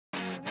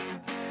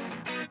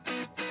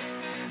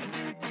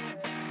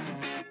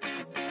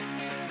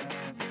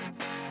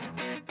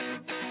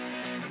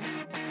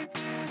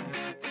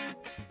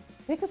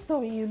Pick a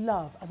story you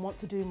love and want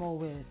to do more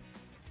with.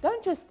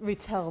 Don't just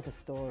retell the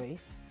story.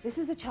 This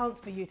is a chance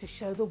for you to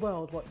show the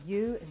world what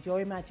you and your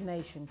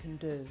imagination can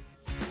do.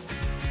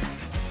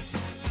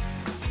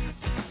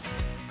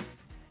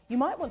 You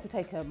might want to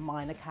take a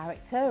minor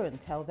character and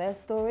tell their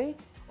story,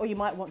 or you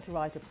might want to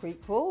write a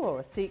prequel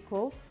or a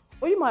sequel,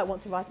 or you might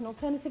want to write an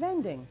alternative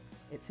ending.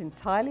 It's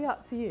entirely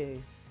up to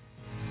you.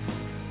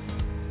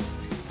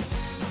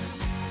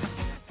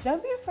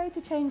 Don't be afraid to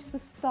change the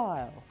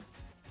style.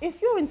 If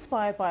you're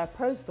inspired by a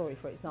prose story,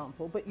 for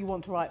example, but you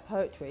want to write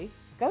poetry,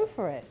 go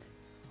for it.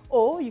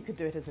 Or you could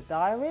do it as a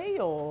diary,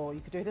 or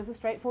you could do it as a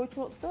straightforward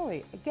short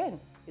story. Again,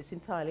 it's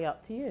entirely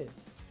up to you.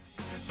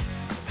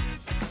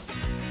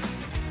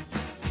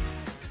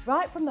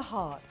 Write from the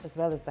heart as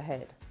well as the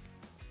head.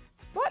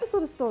 Write the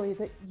sort of story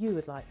that you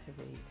would like to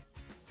read.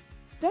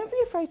 Don't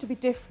be afraid to be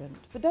different,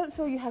 but don't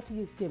feel you have to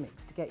use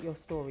gimmicks to get your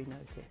story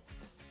noticed.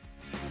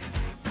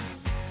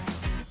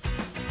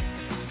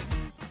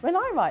 When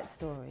I write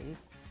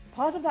stories,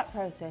 part of that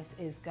process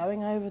is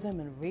going over them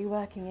and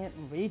reworking it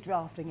and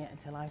redrafting it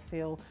until I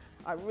feel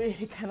I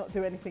really cannot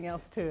do anything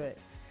else to it.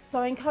 So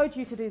I encourage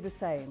you to do the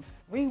same.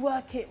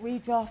 Rework it,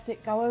 redraft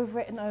it, go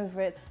over it and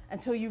over it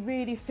until you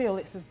really feel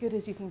it's as good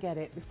as you can get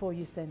it before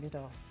you send it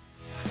off.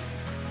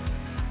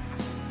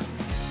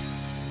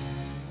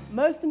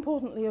 Most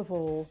importantly of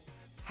all,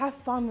 have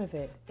fun with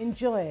it,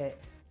 enjoy it,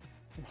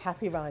 and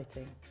happy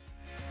writing.